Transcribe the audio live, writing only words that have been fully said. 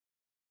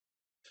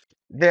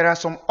there are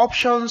some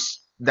options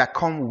that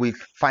come with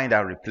find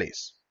and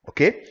replace.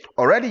 Okay,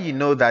 already you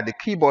know that the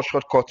keyboard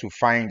shortcut to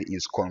find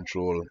is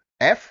Control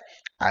F,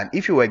 and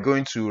if you were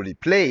going to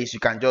replace,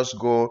 you can just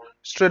go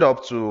straight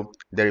up to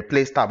the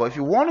replace tab. But if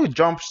you want to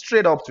jump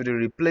straight up to the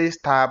replace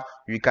tab,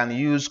 you can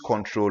use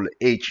Control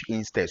H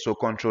instead. So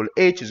Control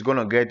H is going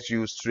to get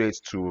you straight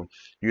to,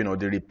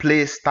 the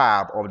replace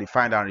tab of the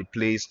find and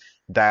replace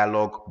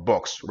dialog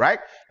box. Right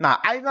now,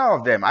 either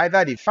of them,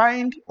 either the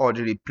find or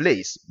the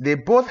replace, they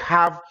both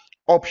have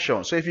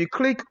options. So if you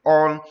click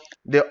on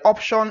the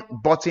option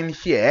button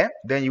here,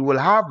 then you will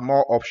have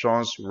more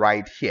options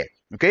right here.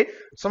 Okay,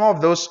 some of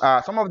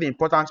the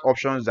important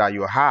options that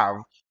you have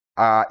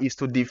is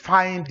to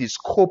define the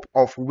scope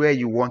of where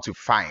you want to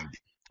find.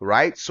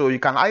 Right, so you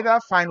can either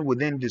find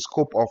within the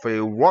scope of a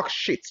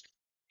worksheet,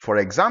 for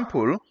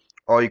example,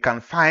 or you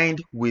can find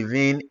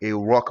within a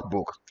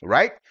workbook.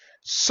 Right,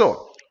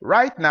 so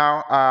right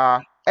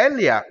now,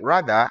 earlier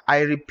rather,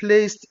 I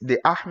replaced the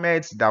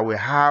Ahmeds that we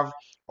have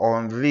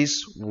on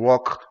this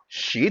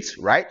worksheet,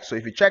 right? So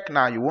if you check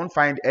now, you won't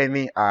find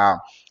any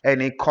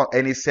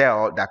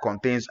cell that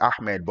contains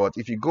Ahmed. But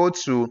if you go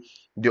to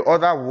the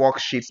other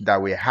worksheets that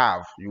we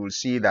have, you will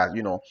see that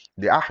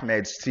the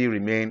Ahmed still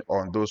remain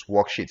on those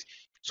worksheets.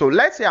 So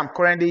let's say I'm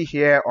currently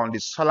here on the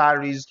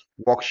salaries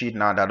worksheet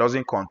now that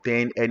doesn't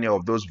contain any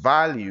of those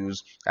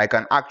values. I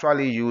can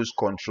actually use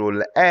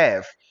Control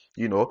F,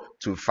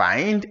 to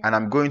find, and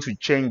I'm going to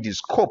change the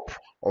scope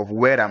of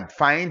where I'm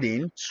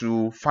finding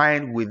to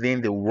find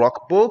within the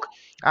workbook.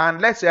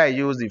 And let's say I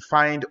use the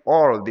find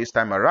all this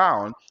time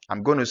around.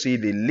 I'm going to see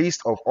the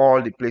list of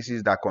all the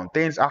places that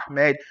contains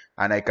Ahmed,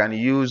 and I can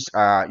use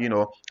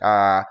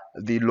the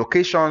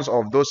locations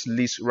of those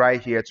lists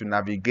right here to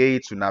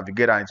navigate, and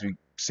it will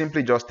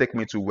simply just take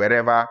me to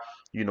wherever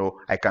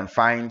I can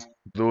find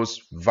those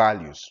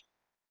values.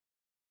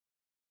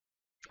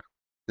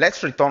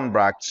 Let's return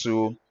back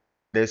to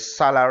the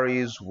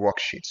salaries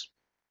worksheet.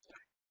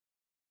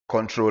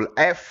 Control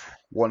F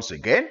once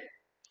again,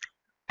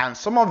 and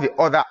some of the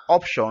other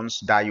options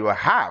that you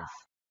have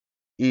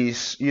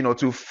is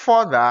to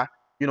further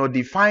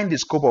define the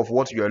scope of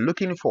what you're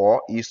looking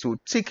for is to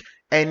tick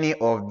any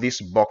of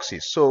these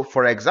boxes. So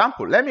for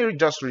example, let me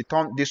just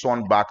return this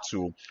one back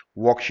to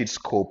worksheet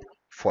scope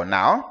for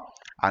now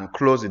and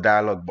close the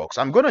dialog box.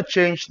 I'm going to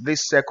change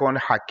this second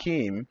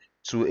Hakim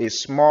to a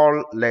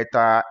small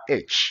letter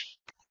H.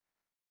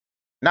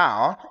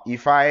 Now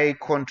if I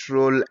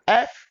Control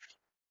F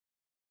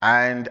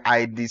and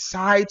I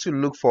decide to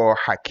look for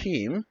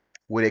Hakim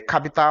with a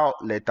capital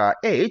letter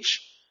H,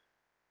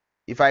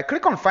 if I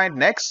click on find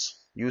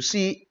next, you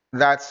see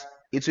that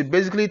it will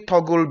basically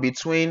toggle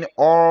between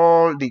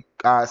all the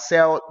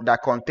cell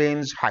that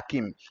contains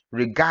Hakim,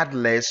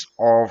 regardless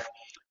of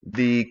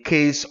the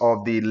case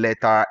of the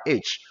letter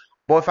H.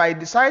 But if I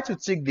decide to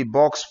tick the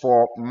box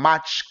for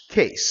match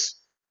case,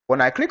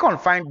 when I click on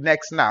find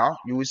next now,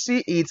 you will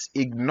see it's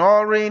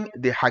ignoring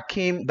the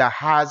Hakim that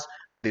has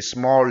the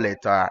small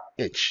letter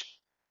H.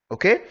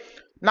 Okay,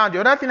 now the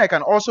other thing I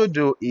can also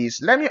do is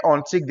let me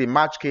untick the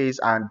match case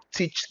and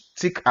tick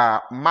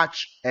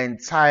match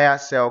entire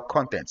cell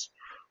contents.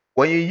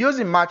 When you use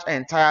the match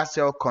entire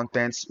cell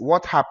contents,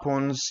 what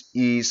happens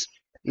is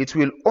it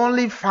will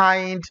only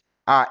find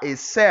a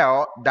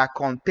cell that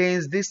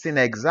contains this thing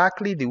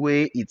exactly the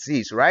way it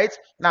is. Right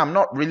now, I'm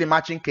not really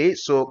matching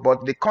case,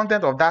 but the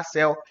content of that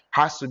cell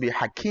has to be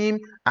Hakim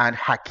and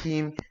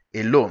Hakim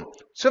alone.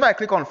 So if I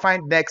click on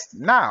find next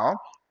now,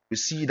 you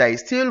see that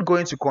it's still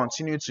going to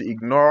continue to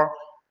ignore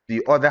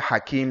the other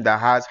Hakim that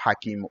has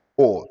Hakim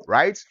all,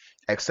 right?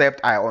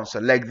 Except I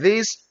unselect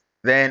this,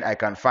 then I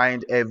can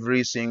find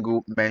every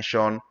single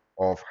mention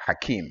of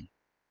Hakim.